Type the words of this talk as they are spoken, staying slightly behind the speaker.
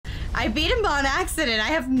I beat him on accident. I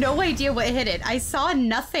have no idea what hit it. I saw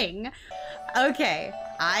nothing. Okay.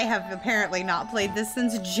 I have apparently not played this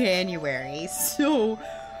since January, so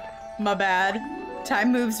my bad.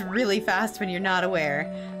 Time moves really fast when you're not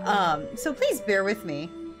aware. So please bear with me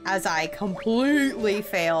as I completely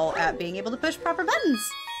fail at being able to push proper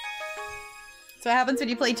buttons. That's what happens when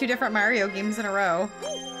you play 2 different Mario games in a row.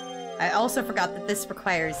 I also forgot that this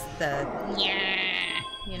requires the yeah,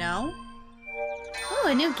 you know? Oh,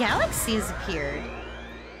 a new galaxy has appeared.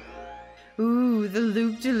 Ooh, the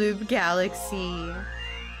Loop-de-Loop galaxy.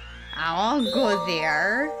 I'll go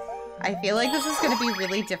there. I feel like this is gonna be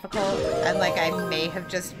really difficult and like I may have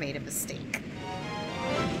just made a mistake.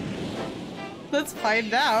 Let's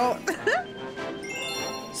find out.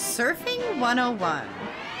 Surfing 101.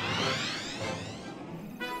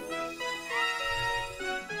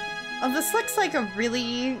 Oh, this looks like a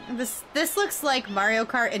really... This looks like Mario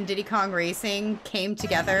Kart and Diddy Kong Racing came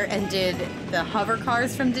together and did the hover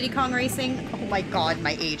cars from Diddy Kong Racing. Oh my god,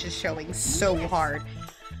 my age is showing so hard.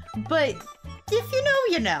 But if you know,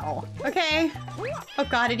 you know, okay? Oh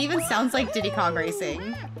god, it even sounds like Diddy Kong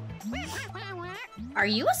Racing. Are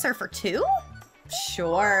you a surfer too?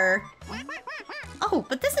 Sure. Oh,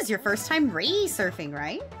 but this is your first time surfing,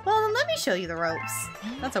 right? Well, then let me show you the ropes.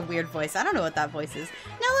 That's a weird voice. I don't know what that voice is.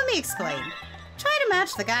 Now let me explain. Try to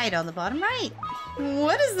match the guide on the bottom right.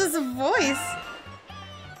 What is this voice?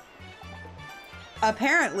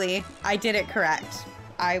 Apparently, I did it correct.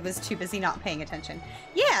 I was too busy not paying attention.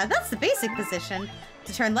 Yeah, that's the basic position.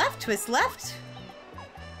 To turn left, twist left.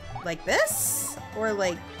 Like this? Or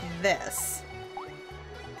like this?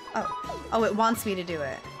 Oh, it wants me to do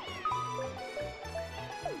it.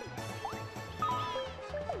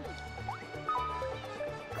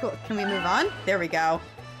 Cool. Can we move on? There we go.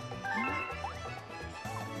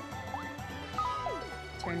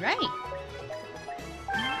 Turn right.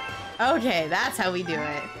 Okay, that's how we do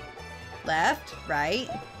it. Left, right,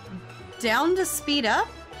 down to speed up.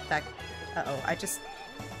 Back. Uh-oh,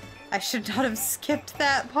 I should not have skipped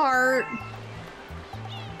that part.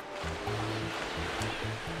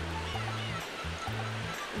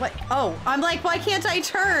 What? Oh, I'm like, why can't I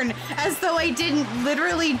turn? As though I didn't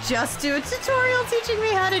literally just do a tutorial teaching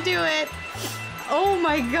me how to do it. Oh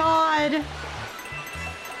my god.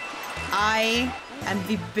 I am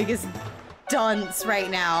the biggest dunce right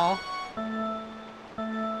now.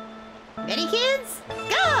 Ready, kids?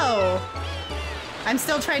 Go! I'm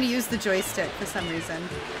still trying to use the joystick for some reason.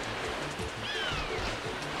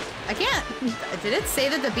 I can't. Did it say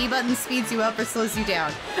that the B button speeds you up or slows you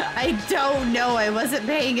down? I don't know. I wasn't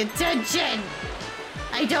paying attention.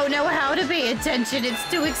 I don't know how to pay attention. It's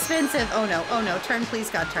too expensive. Oh no. Oh no. Turn, please,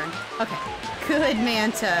 God, turn. Okay. Good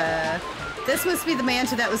Manta. This must be the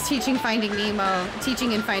Manta that was teaching and Finding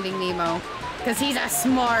Nemo. Because he's a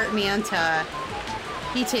smart Manta.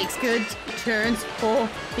 He takes good turns. Oh,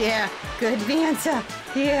 yeah. Good Manta.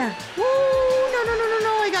 Yeah. Woo! No, no, no, no,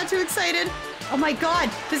 no. I got too excited. Oh my god,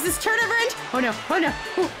 does this turn ever end? Oh no, oh no.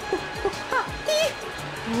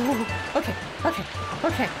 Okay, okay,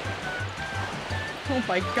 okay. Oh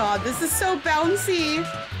my god, this is so bouncy.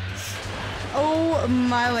 Oh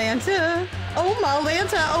my Lanta. Oh my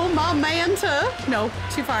Lanta, oh my Manta. No,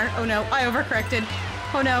 too far. Oh no, I overcorrected.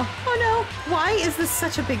 Oh no, oh no. Why is this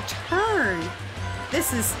such a big turn?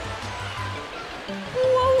 This is...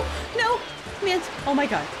 Whoa, no. Man, oh my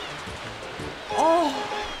god.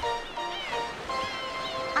 Oh.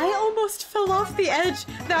 I almost fell off the edge.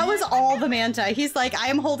 That was all the Manta. He's like, I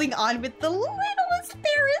am holding on with the littlest,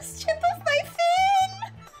 barest tip of my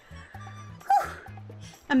fin. Whew.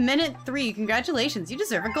 A minute 3. Congratulations. You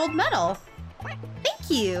deserve a gold medal. Thank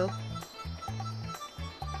you.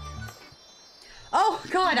 Oh,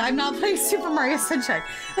 God. I'm not playing Super Mario Sunshine.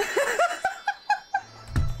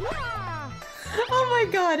 Oh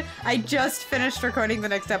my god, I just finished recording the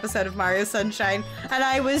next episode of Mario Sunshine, and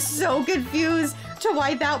I was so confused to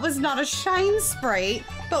why that was not a shine sprite,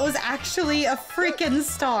 but was actually a freaking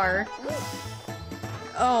star.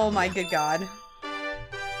 Oh my good god.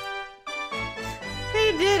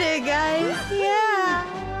 They did it, guys! Yeah!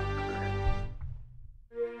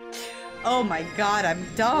 Oh my god, I'm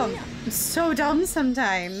dumb. I'm so dumb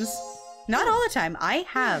sometimes. Not all the time. I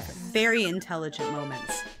have very intelligent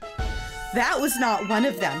moments. That was not one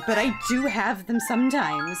of them, but I do have them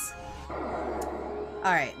sometimes.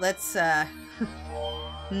 Alright, let's,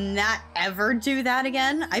 not ever do that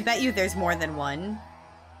again. I bet you there's more than one.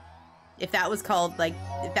 If that was called, like,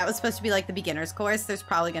 if that was supposed to be like the beginner's course, there's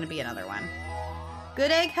probably gonna be another one.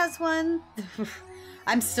 Good Egg has one.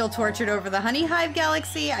 I'm still tortured over the Honey Hive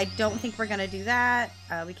Galaxy. I don't think we're gonna do that.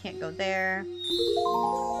 We can't go there.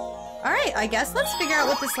 All right, I guess let's figure out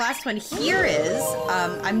what this last one here is.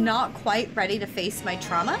 I'm not quite ready to face my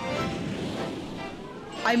trauma.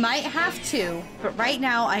 I might have to, but right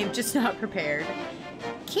now I'm just not prepared.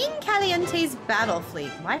 King Caliente's battle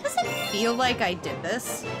fleet. Why does it feel like I did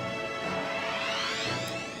this?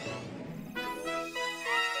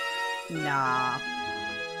 Nah.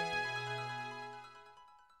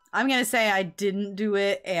 I'm gonna say I didn't do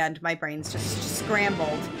it and my brain's just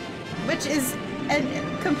scrambled, which is a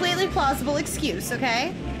completely plausible excuse,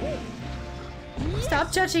 okay?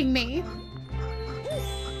 Stop judging me.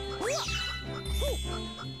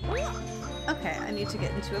 Okay, I need to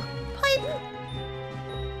get into a pipe.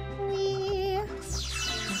 Whee.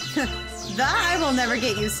 That I will never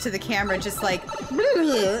get used to the camera just like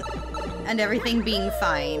and everything being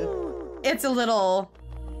fine. It's a little...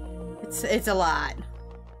 It's a lot.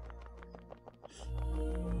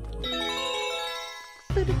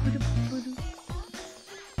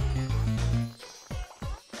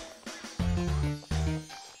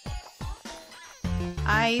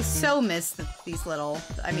 I so miss these little,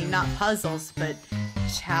 I mean, not puzzles, but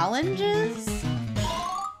challenges?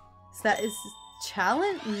 Is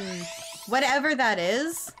challenge? Whatever that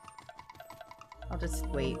is. I'll just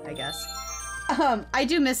wait, I guess. I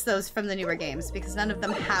do miss those from the newer games because none of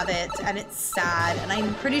them have it, and it's sad, and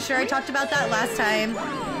I'm pretty sure I talked about that last time.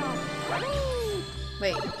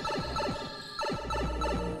 Wait.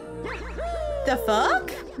 The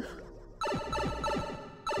fuck?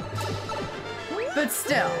 But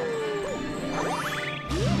still.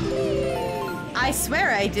 I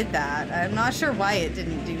swear I did that. I'm not sure why it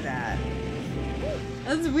didn't do that.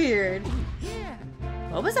 That's weird.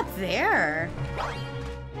 What was up there?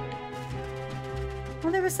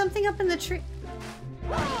 Well, there was something up in the tree.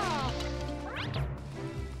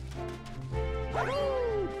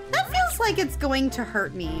 That feels like it's going to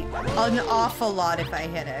hurt me an awful lot if I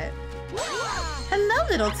hit it. Hello,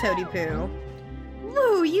 little Toady Poo.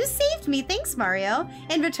 Woo, you saved me. Thanks, Mario.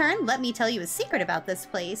 In return, let me tell you a secret about this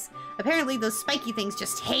place. Apparently, those spiky things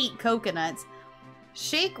just hate coconuts.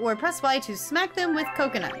 Shake or press Y to smack them with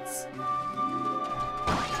coconuts.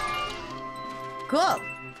 Cool.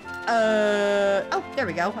 Oh, there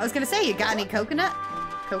we go. I was gonna say, you got any coconuts?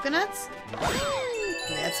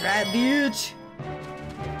 That's right, bitch.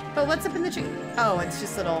 But what's up in the tree? Oh, it's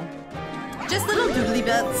just little doodly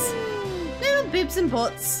bits. Little bibs and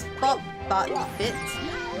butts. Bits.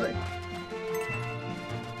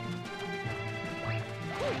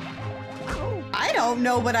 I don't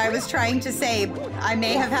know what I was trying to say. I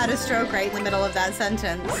may have had a stroke right in the middle of that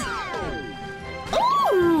sentence.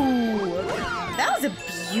 Ooh! That was a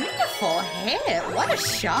beautiful hit. What a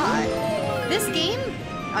shot. This game,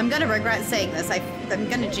 I'm gonna regret saying this. I'm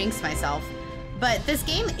gonna jinx myself. But this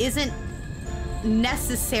game isn't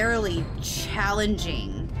necessarily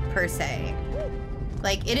challenging, per se.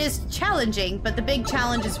 Like, it is challenging, but the big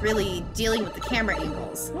challenge is really dealing with the camera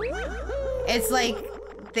angles. It's like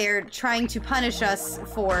they're trying to punish us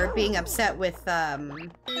for being upset with, Mario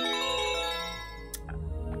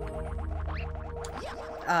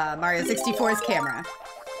 64's camera.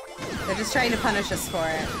 They're just trying to punish us for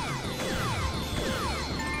it.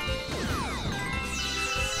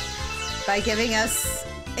 By giving us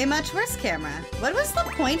a much worse camera. What was the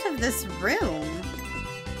point of this room?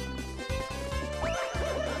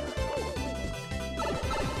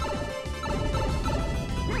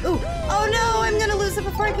 Ooh. Oh no, I'm gonna lose it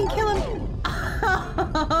before I can kill him.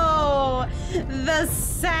 Oh, the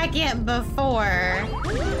second before.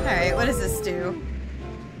 Alright, what does this do?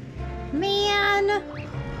 Man,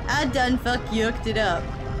 I done yucked it up.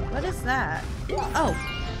 What is that? Oh.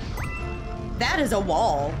 That is a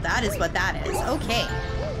wall. That is what that is. Okay.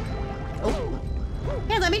 Oh.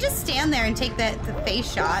 Here, let me just stand there and take the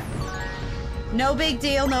face shot. No big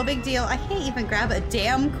deal, no big deal. I can't even grab a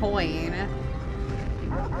damn coin.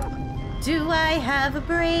 Do I have a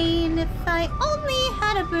brain? If I only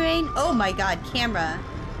had a brain. Oh my god, camera.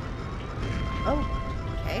 Oh,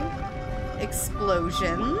 okay.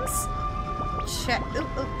 Explosions. Check.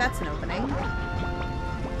 Oh, that's an opening.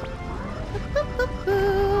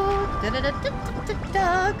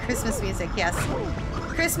 Christmas music, yes.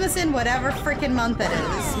 Christmas in whatever freaking month it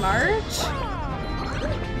is. March?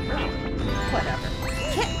 Whatever.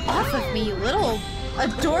 Get off of me, you little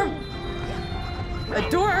adorable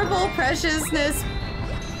preciousness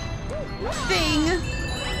thing.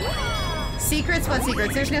 Secrets? What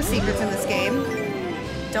secrets? There's no secrets in this game.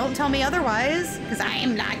 Don't tell me otherwise, because I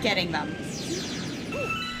am not getting them.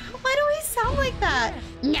 Why do I sound like that?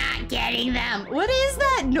 Not getting them. What is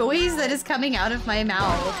that noise that is coming out of my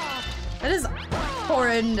mouth? That is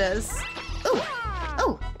horrendous. Ooh.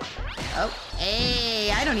 Oh. Oh.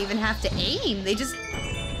 Hey, I don't even have to aim. They just...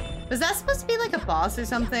 Was that supposed to be like a boss or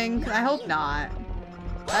something? I hope not.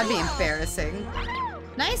 That'd be embarrassing.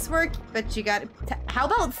 Nice work, but you got... How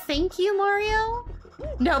about thank you, Mario?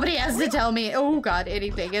 Nobody has to tell me. Oh god,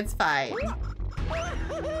 anything. It's fine.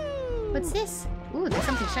 What's this? Ooh, there's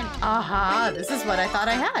something shiny. Aha, this is what I thought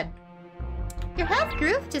I had. Your health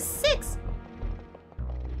grew to 6.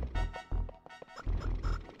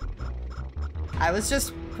 I was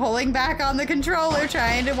just pulling back on the controller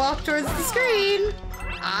trying to walk towards the screen.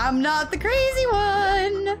 I'm not the crazy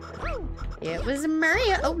one. It was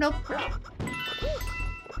Maria. Oh, nope.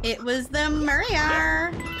 It was the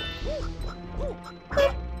Maria.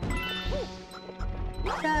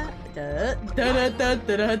 Da, da, da, da,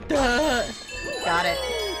 da, da. Got it.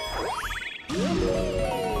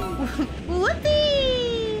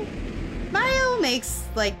 Whoopee! Mario makes,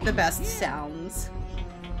 like, the best sounds.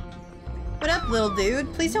 What up, little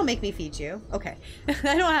dude? Please don't make me feed you. Okay.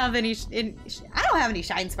 I don't have any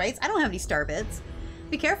shine sprites. I don't have any star bits.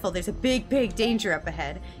 Be careful, there's a big, big danger up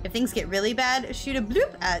ahead. If things get really bad, shoot a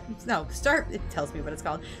bloop at... No, it tells me what it's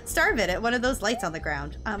called. Starve it at one of those lights on the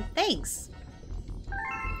ground. Thanks.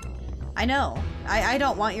 I know. I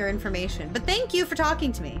don't want your information, but thank you for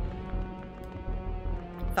talking to me.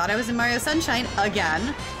 Thought I was in Mario Sunshine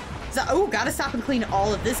again. So, oh, gotta stop and clean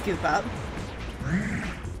all of this goop up.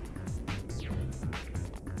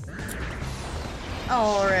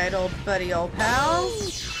 Alright, old buddy, old pal.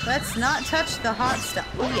 Let's not touch the hot stuff.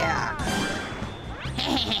 Oh, yeah.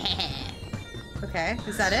 Okay,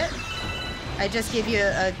 is that it? I just give you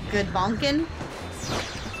a good bonkin'?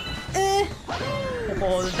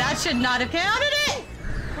 Oh, that should not have counted it!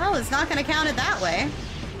 Well, it's not gonna count it that way.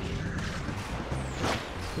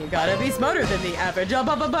 You gotta be smarter than the average.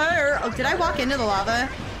 Oh, did I walk into the lava?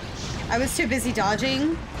 I was too busy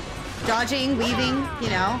dodging, weaving, you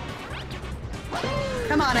know.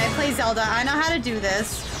 Come on, I play Zelda. I know how to do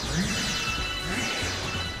this.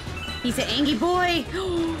 He's an angry boy.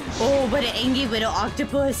 Oh, what an angry little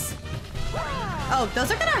octopus. Oh, those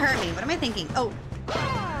are gonna hurt me. What am I thinking? Oh.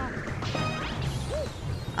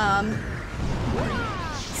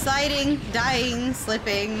 Sliding, dying,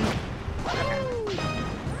 slipping. Okay.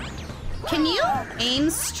 Can you aim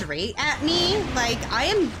straight at me? Like, I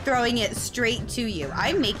am throwing it straight to you.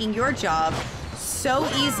 I'm making your job so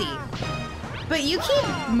easy. But you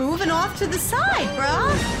keep moving off to the side,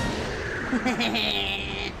 bruh.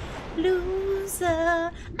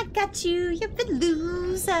 Loser, I got you, you're the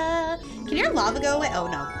loser. Can your lava go away? Oh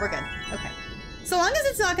no, we're good. Okay. So long as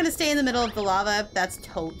it's not gonna stay in the middle of the lava, that's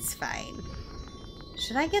totes fine.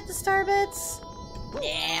 Should I get the star bits?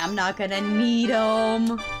 Yeah, I'm not gonna need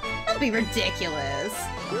them. That'd be ridiculous.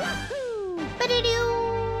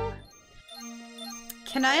 Ba-da-doo.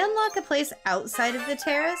 Can I unlock a place outside of the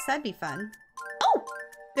terrace? That'd be fun. Oh!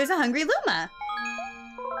 There's a hungry Luma.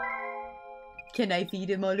 Can I feed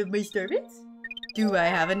him all of my starbits? Do I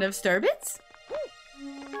have enough starbits?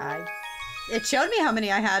 It showed me how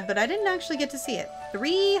many I had, but I didn't actually get to see it.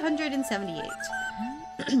 378.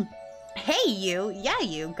 Hey, you. Yeah,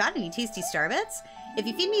 you. Got any tasty starbits? If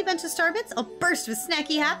you feed me a bunch of starbits, I'll burst with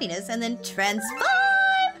snacky happiness and then transform!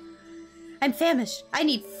 I'm famished. I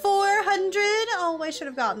need 400. Oh, I should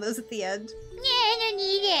have gotten those at the end. Yeah, I don't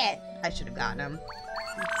need it. I should have gotten them.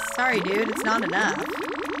 Sorry, dude. It's not enough.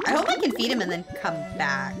 I hope I can feed him and then come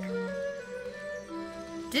back.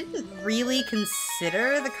 Didn't really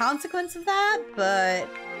consider the consequence of that, but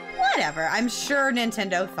whatever. I'm sure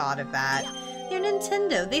Nintendo thought of that. They're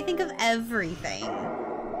Nintendo. They think of everything.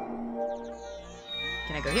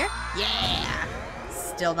 Can I go here? Yeah!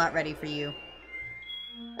 Still not ready for you.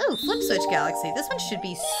 Oh, Flip Switch Galaxy. This one should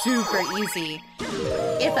be super easy.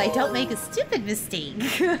 If I don't make a stupid mistake.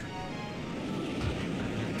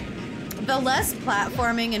 The less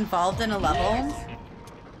platforming involved in a level,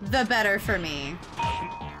 the better for me.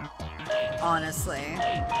 Honestly.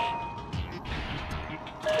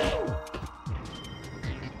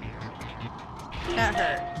 That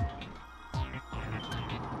hurt.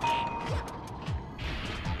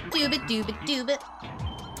 Doob it, doob it, doob it.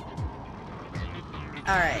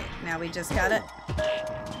 Alright, now we just gotta...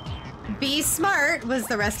 Be smart was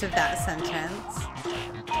the rest of that sentence.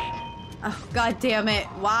 Oh, god damn it.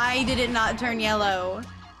 Why did it not turn yellow?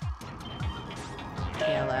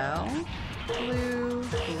 Yellow. Blue,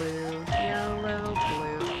 blue, yellow,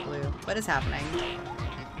 blue, blue. What is happening?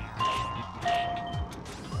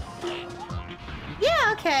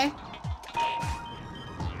 Yeah, okay.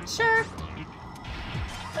 Sure.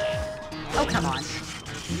 Oh, come on.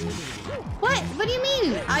 What? What do you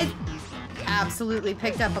mean? I absolutely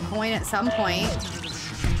picked up a coin at some point.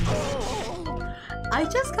 I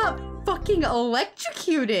just got fucking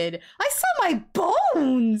electrocuted. I saw my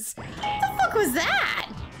bones. What the fuck was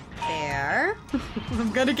that? There.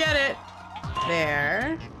 I'm gonna get it.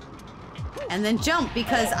 There. And then jump,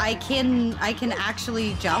 because I can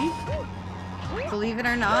actually jump. Believe it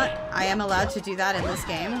or not, I am allowed to do that in this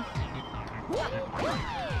game.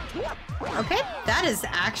 Okay, that is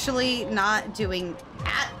actually not doing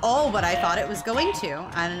at all what I thought it was going to.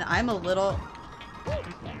 And I'm a little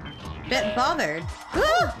bit bothered.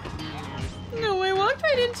 Ah! No, I walked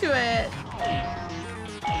right into it.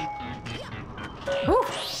 Whew,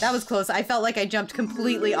 that was close. I felt like I jumped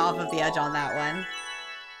completely off of the edge on that one.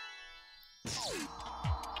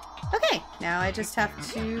 Okay, now I just have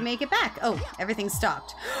to make it back. Oh, everything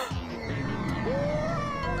stopped.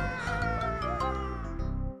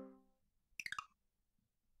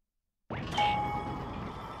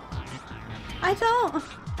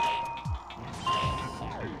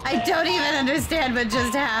 I don't even understand what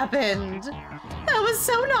just happened. That was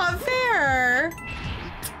so not fair.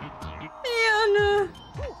 Man.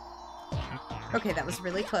 Okay, that was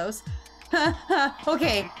really close.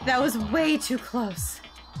 Okay, that was way too close.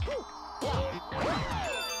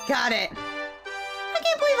 Got it. I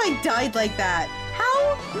can't believe I died like that.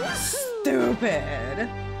 How stupid.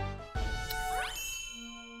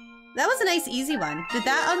 That was a nice easy one. Did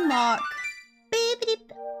that unlock?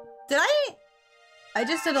 Did I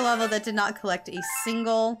just did a level that did not collect a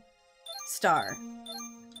single star.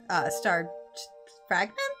 Star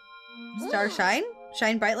fragment? Star shine?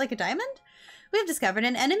 Shine bright like a diamond? We have discovered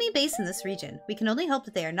an enemy base in this region. We can only hope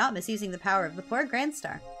that they are not misusing the power of the poor Grand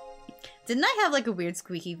Star. Didn't I have like a weird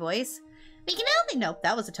squeaky voice? We can only— nope,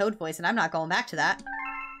 that was a toad voice and I'm not going back to that.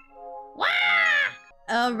 Wah!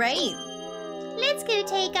 Alright. Let's go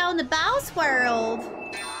take on the boss world.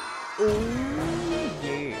 Oh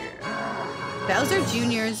yeah. Bowser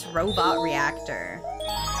Jr.'s robot reactor.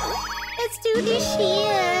 Let's do this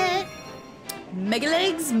shit.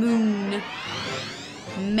 Megaleg's Moon.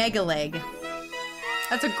 Megaleg.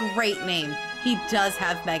 That's a great name. He does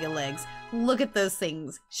have mega legs. Look at those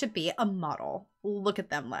things. Should be a model. Look at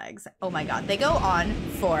them legs. Oh my god. They go on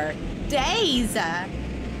for days.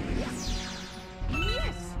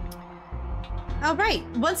 Alright.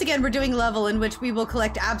 Once again, we're doing a level in which we will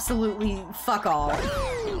collect absolutely fuck all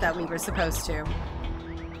that we were supposed to.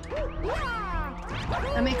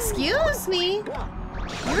 Excuse me. You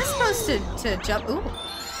were supposed to jump. Ooh.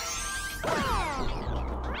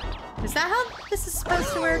 Is that how this is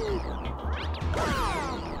supposed to work?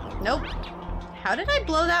 Nope. How did I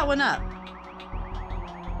blow that one up?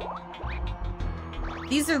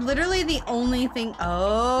 These are literally the only thing—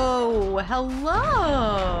 oh,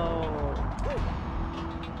 hello.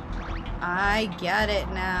 I get it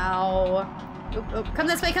now. Oop, oop. Come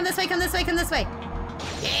this way, come this way, come this way, come this way.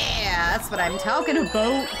 Yeah, that's what I'm talking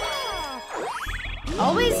about.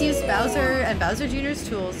 Always use Bowser and Bowser Jr.'s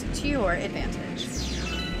tools to your advantage.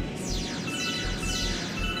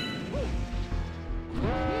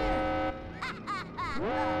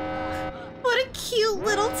 What a cute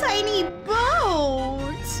little tiny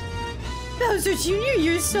boat! Bowser Jr.,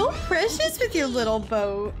 you're so precious with your little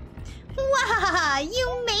boat. Wow,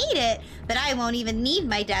 you made it! But I won't even need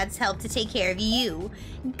my dad's help to take care of you.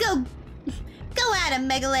 Go at him,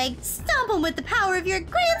 Megaleg! Stomp him with the power of your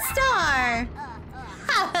Grand Star!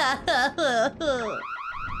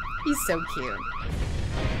 He's so cute.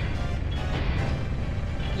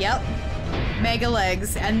 Yep. Mega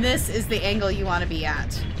legs, and this is the angle you want to be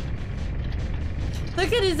at.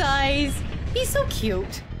 Look at his eyes. He's so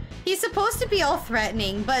cute. He's supposed to be all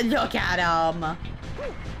threatening, but look at him.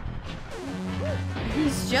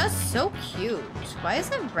 He's just so cute. Why is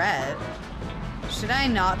it red? Should I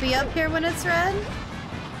not be up here when it's red?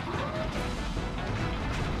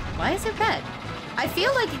 Why is it red? I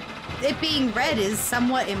feel like it being red is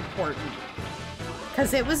somewhat important.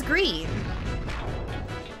 Because it was green.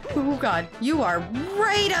 Oh god, you are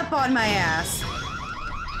right up on my ass.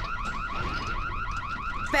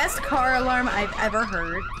 Best car alarm I've ever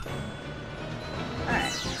heard.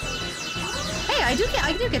 Alright. Hey, I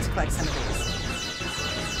do get to collect some of these.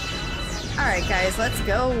 Alright guys, let's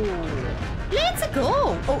go. Let's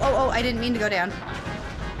go! Oh, I didn't mean to go down.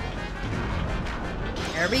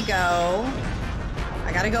 There we go.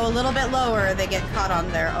 I gotta go a little bit lower, or they get caught on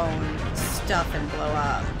their own stuff and blow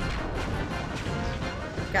up.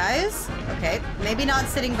 Guys? Okay, maybe not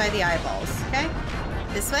sitting by the eyeballs, okay?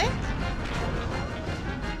 This way?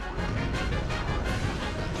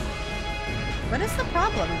 What is the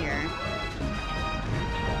problem here?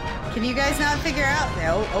 Can you guys not figure out?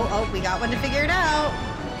 Oh, we got one to figure it out.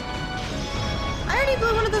 I already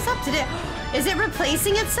blew one of those up today. Is it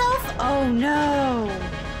replacing itself? Oh no.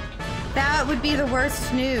 That would be the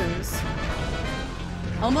worst news.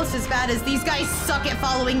 Almost as bad as these guys suck at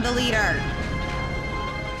following the leader.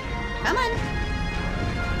 Come on.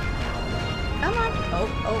 Come on. Oh,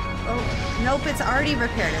 oh, oh. Nope, it's already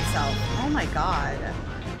repaired itself. Oh my god.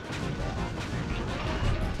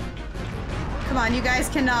 Come on, you guys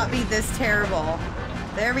cannot be this terrible.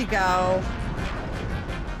 There we go.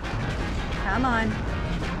 Come on.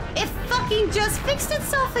 It fucking just fixed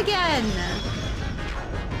itself again!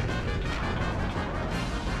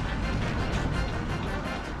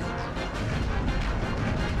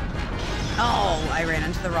 Oh, I ran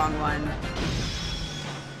into the wrong one.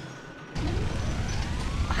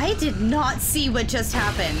 I did not see what just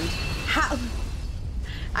happened. How?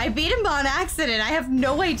 I beat him on accident. I have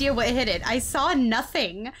no idea what hit it. I saw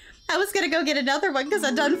nothing. I was gonna go get another one because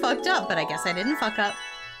I done fucked up, but I guess I didn't fuck up.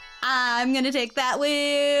 I'm gonna take that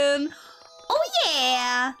win. Oh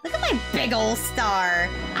yeah! Look at my big ol' star.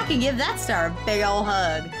 I can give that star a big ol'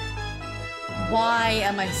 hug. Why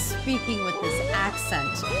am I speaking with this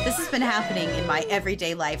accent? This has been happening in my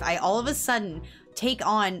everyday life. I all of a sudden take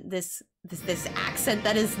on this accent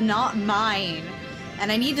that is not mine.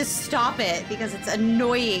 And I need to stop it because it's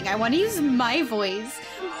annoying. I want to use my voice.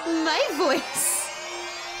 My voice.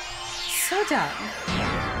 So dumb.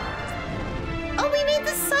 Oh, we made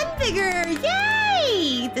the sun bigger!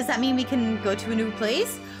 Yay! Does that mean we can go to a new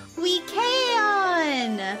place? We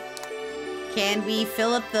can! Can we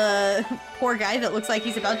fill up the poor guy that looks like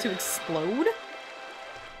he's about to explode?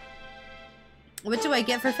 What do I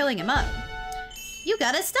get for filling him up? You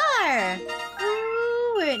got a star!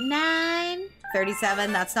 Ooh, we're at 9.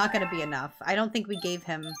 37, that's not gonna be enough. I don't think we gave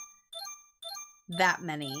him that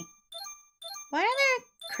many. Why are there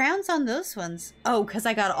crowns on those ones? Oh, because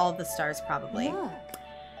I got all the stars, probably. Yeah.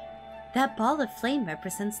 That ball of flame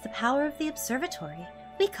represents the power of the observatory.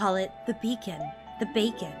 We call it the beacon, the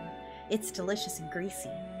bacon. It's delicious and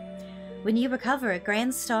greasy. When you recover a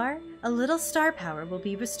grand star, a little star power will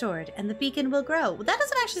be restored and the beacon will grow. Well, that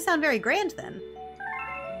doesn't actually sound very grand then.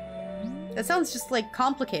 That sounds just like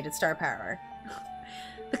complicated star power.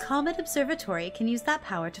 The Comet Observatory can use that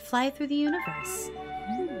power to fly through the universe.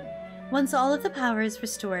 Once all of the power is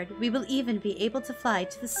restored, we will even be able to fly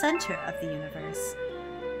to the center of the universe.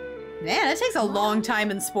 Man, it takes a long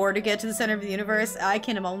time in Spore to get to the center of the universe. I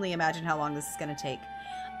can only imagine how long this is going to take.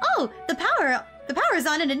 Oh, the power is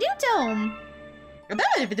on in a new dome.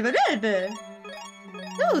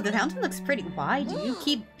 Oh, the fountain looks pretty. Why do you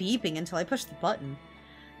keep beeping until I push the button?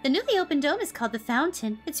 The newly opened dome is called the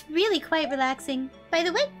Fountain. It's really quite relaxing. By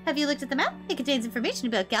the way, have you looked at the map? It contains information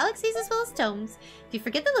about galaxies as well as domes. If you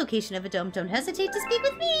forget the location of a dome, don't hesitate to speak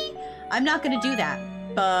with me. I'm not going to do that,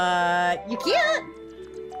 but you can't.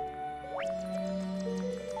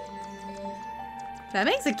 That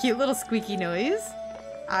makes a cute little squeaky noise.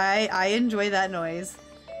 I enjoy that noise.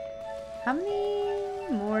 How many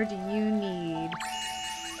more do you need?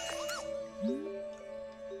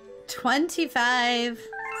 25.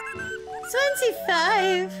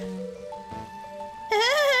 25.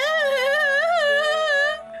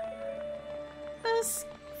 That's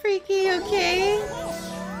freaky, okay.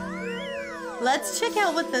 Let's check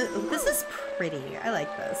out what the... Oh, this is pretty. I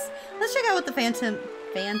like this. Let's check out what the Phantom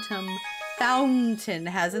Fountain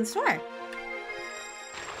has in store.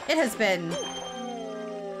 It has been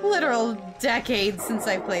literal decades since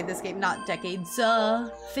I played this game. Not decades,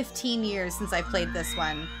 15 years since I played this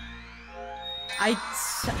one. I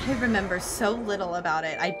remember so little about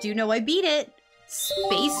it. I do know I beat it.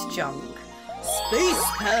 Space junk. Space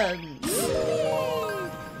pens.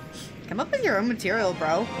 Come up with your own material,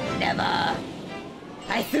 bro. Never.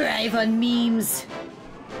 I thrive on memes.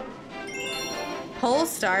 Pole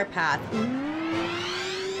Star Path. Ooh.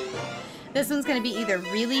 This one's gonna be either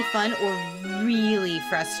really fun or really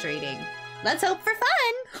frustrating. Let's hope for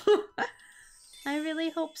fun! I really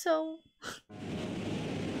hope so.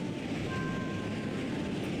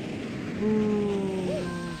 Ooh.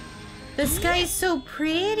 The sky's so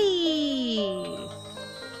pretty!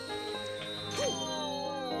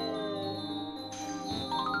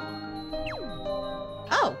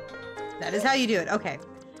 Oh! That is how you do it. Okay.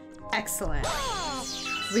 Excellent.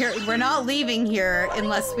 We're not leaving here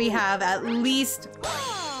unless we have at least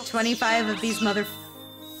 25 of these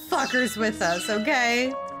motherfuckers with us,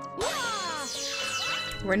 okay?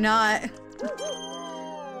 We're not...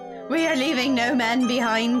 We are leaving no man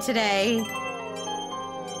behind today.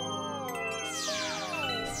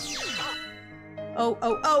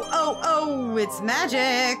 Oh, it's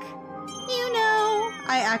magic! You know,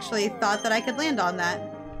 I actually thought that I could land on that.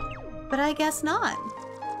 But I guess not.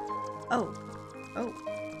 Oh.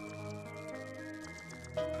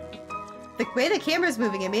 The way the camera's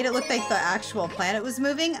moving, it made it look like the actual planet was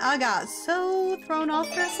moving. I got so thrown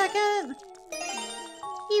off for a second.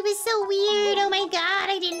 It was so weird. Oh my god,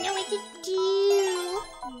 I didn't know what to do.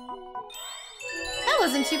 That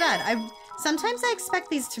wasn't too bad. Sometimes I expect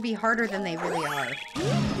these to be harder than they really are.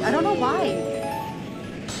 I don't know why.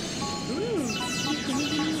 Ooh.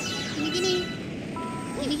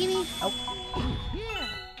 Gimme. Oh.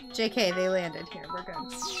 JK, they landed here. We're good.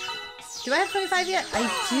 Do I have 25 yet? I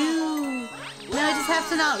do. Now I just have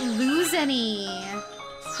to not lose any.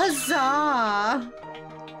 Huzzah!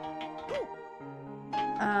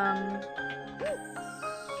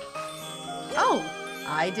 Oh!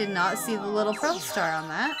 I did not see the little pearl star on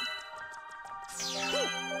that.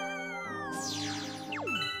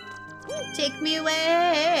 Take me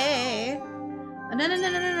away! Oh, no.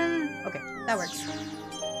 Okay, that works.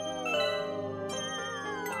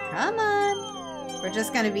 Come on! We're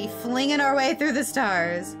just gonna be flinging our way through the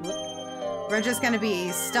stars. We're just gonna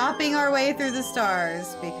be stopping our way through the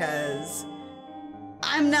stars because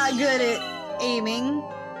I'm not good at aiming.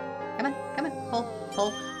 Come on.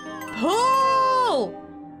 Pull.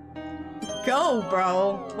 Go,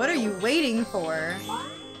 bro. What are you waiting for?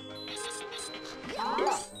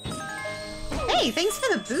 Hey, thanks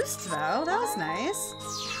for the boost, though. That was nice.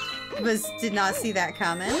 Did not see that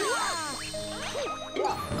coming.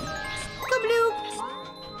 Kabloop!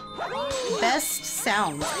 Best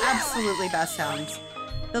sounds. Absolutely best sounds.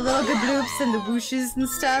 The little gabloops and the whooshes and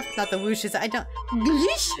stuff. Not the whooshes. I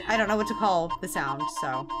don't know what to call the sound,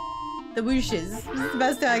 so. The whooshes. This is the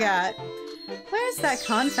best I got. Where's that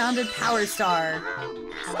confounded power star?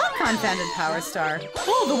 What confounded power star?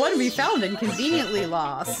 Oh, the one we found and conveniently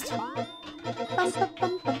lost.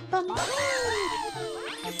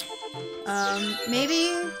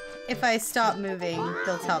 Maybe if I stop moving,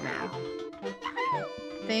 they'll tell me.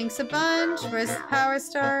 Thanks a bunch. Where's the power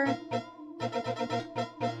star?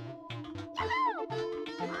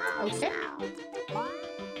 Okay.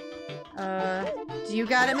 Do you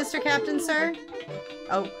got it, Mr. Captain, sir?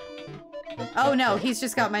 Oh no, he's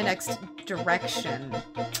just got my next direction.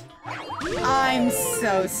 I'm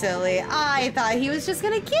so silly. I thought he was just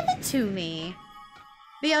gonna give it to me.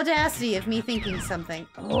 The audacity of me thinking something.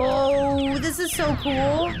 Oh, this is so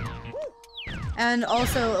cool. And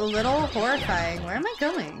also a little horrifying. Where am I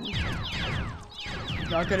going?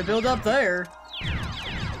 Not gonna build up there.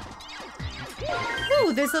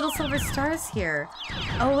 Ooh, there's little silver stars here.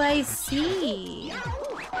 Oh, I see.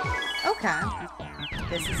 Okay.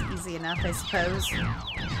 This is easy enough, I suppose.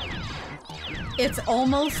 It's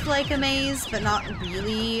almost like a maze, but not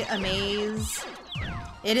really a maze.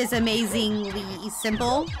 It is amazingly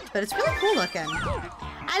simple, but it's really cool looking.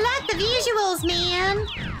 I like the visuals, man.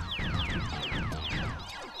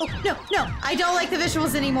 Oh, no. I don't like the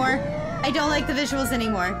visuals anymore.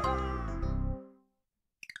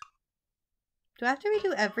 Do I have to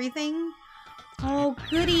redo everything? Oh,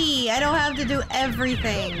 goody. I don't have to do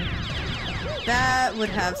everything. That would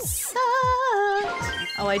have sucked.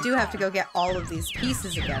 Oh, I do have to go get all of these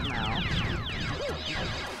pieces again, though.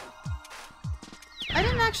 I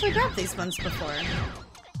didn't actually grab these ones before.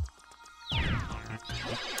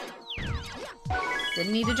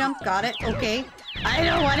 Didn't need to jump. Got it. Okay. I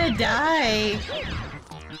don't want to die.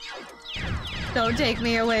 Don't take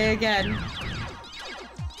me away again.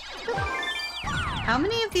 How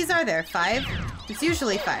many of these are there? 5? It's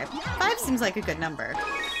usually 5. 5 seems like a good number.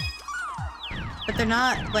 But they're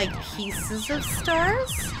not, like, pieces of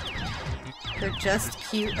stars? They're just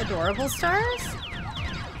cute, adorable stars?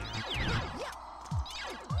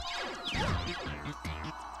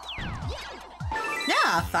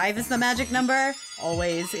 Yeah, 5 is the magic number.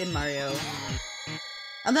 Always in Mario.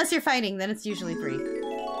 Unless you're fighting, then it's usually 3.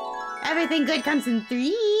 Everything good comes in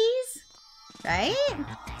 3s. Right?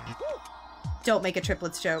 Don't make a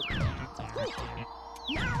triplets joke.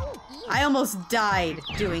 I almost died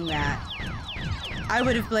doing that. I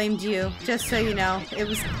would have blamed you, just so you know. It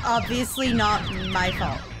was obviously not my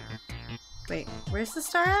fault. Wait, where's the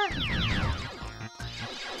star at?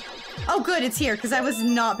 Oh good, it's here, because I was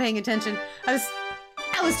not paying attention. I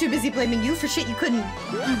was too busy blaming you for shit you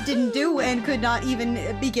didn't do and could not even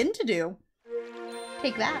begin to do.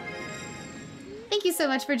 Take that. Thank you so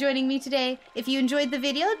much for joining me today. If you enjoyed the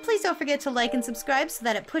video, please don't forget to like and subscribe so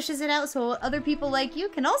that it pushes it out so other people like you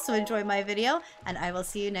can also enjoy my video. And I will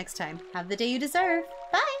see you next time. Have the day you deserve.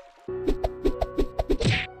 Bye!